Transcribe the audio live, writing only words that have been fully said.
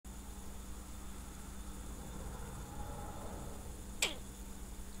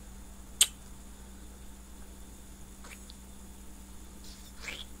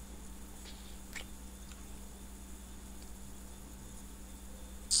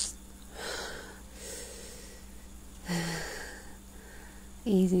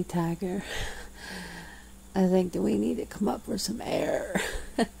Easy, Tiger. I think that we need to come up for some air.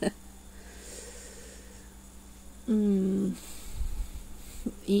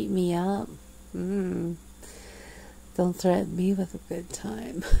 Eat me up. Don't threaten me with a good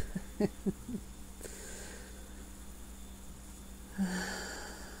time. I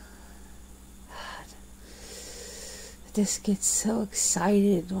just get so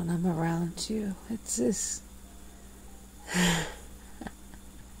excited when I'm around you. It's just...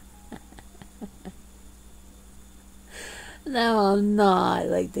 No, I'm not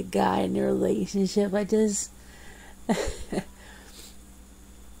like the guy in the relationship. I just... I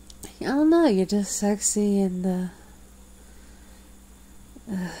don't know, you're just sexy and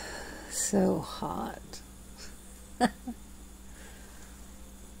so hot.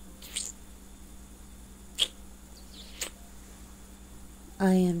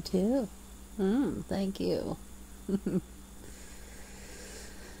 I am too. Thank you.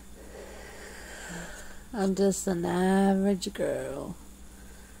 I'm just an average girl.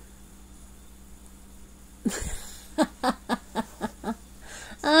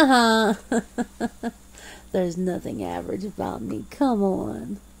 There's nothing average about me. Come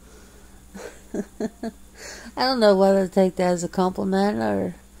on. I don't know whether to take that as a compliment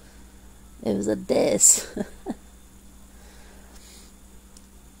or it was a diss.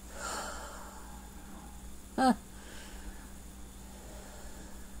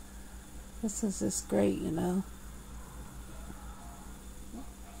 This is just great, you know.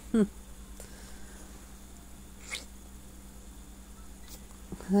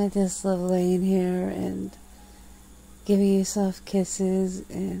 I just love laying here and giving you soft kisses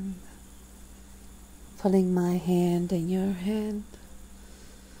and putting my hand in your hand.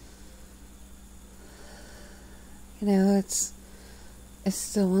 You know, it's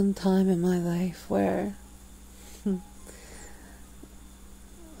the one time in my life where I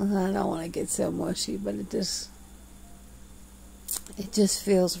don't want to get so mushy, but it just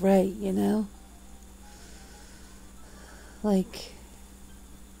feels right, you know? Like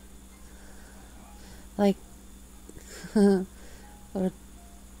or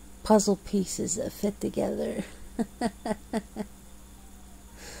puzzle pieces that fit together.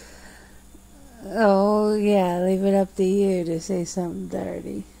 Oh, yeah, leave it up to you to say something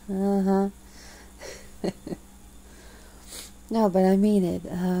dirty. No, but I mean it.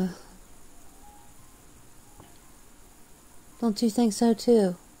 Don't you think so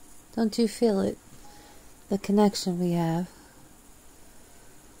too? Don't you feel it? The connection we have.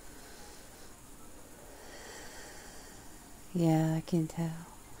 Yeah, I can tell.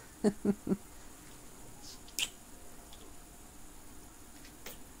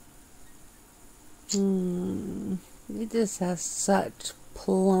 You just have such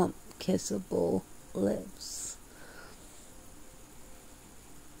plump, kissable lips.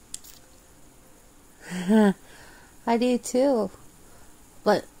 I do too.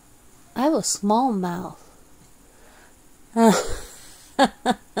 But I have a small mouth.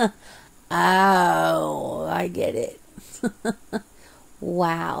 Oh, I get it.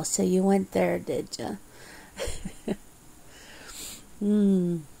 Wow, so you went there, did you?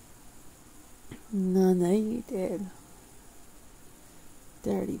 No, you did.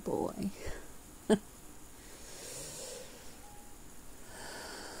 Dirty boy.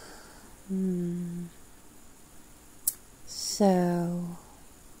 So,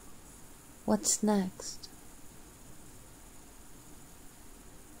 what's next?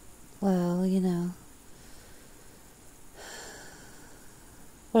 Well, you know,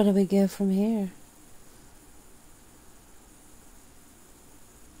 where do we go from here?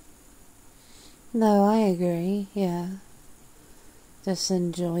 No, I agree, yeah. Just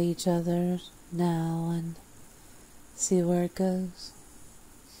enjoy each other now and see where it goes.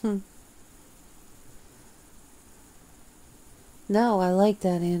 No, I like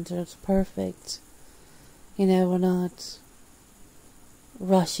that answer. It's perfect. You know, we're not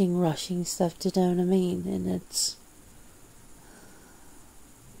rushing stuff, you know what I mean? And it's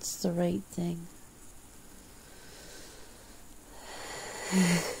the right thing.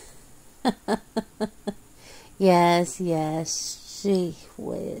 Yes, gee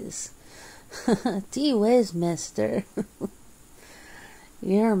whiz. Gee whiz, mister.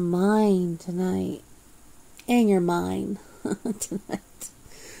 You're mine tonight. And you're mine tonight.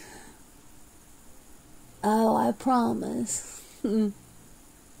 Oh, I promise. Do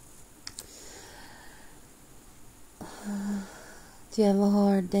you have a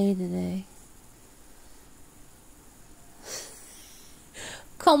hard day today?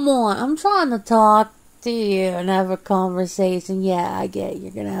 Come on, I'm trying to talk to you and have a conversation. Yeah, I get it.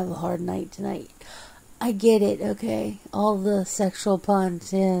 You're going to have a hard night tonight. I get it, okay? All the sexual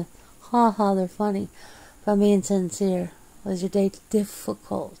puns, yeah. Ha ha, they're funny. If I'm being sincere, was your date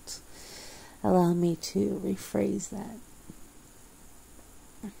difficult? Allow me to rephrase that.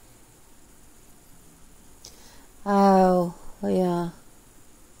 Oh, yeah.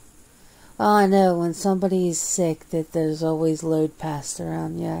 Oh, I know, when somebody's sick that there's always load passed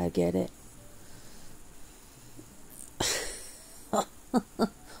around. Yeah, I get it.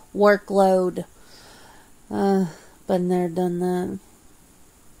 Workload. Been there, done that.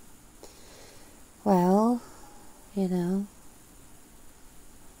 Well, you know,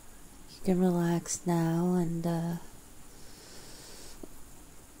 you can relax now and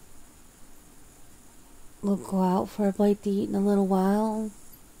we'll go out for a bite to eat in a little while.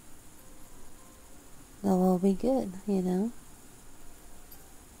 They'll all be good, you know.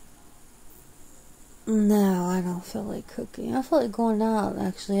 No, I don't feel like cooking. I feel like going out,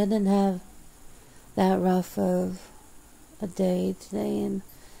 actually. I didn't have that rough of a day today, and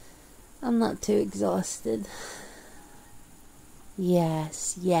I'm not too exhausted.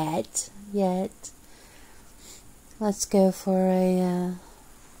 Yes, yet. Let's go for a,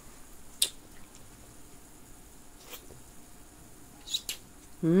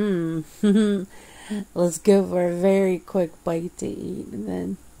 let's go for a very quick bite to eat, and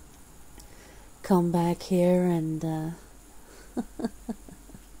then come back here and,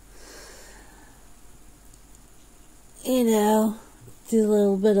 you know, do a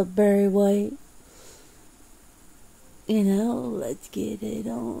little bit of Barry White. You know, let's get it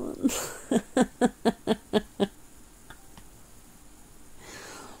on.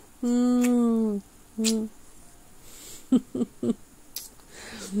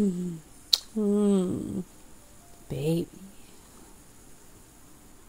 Baby.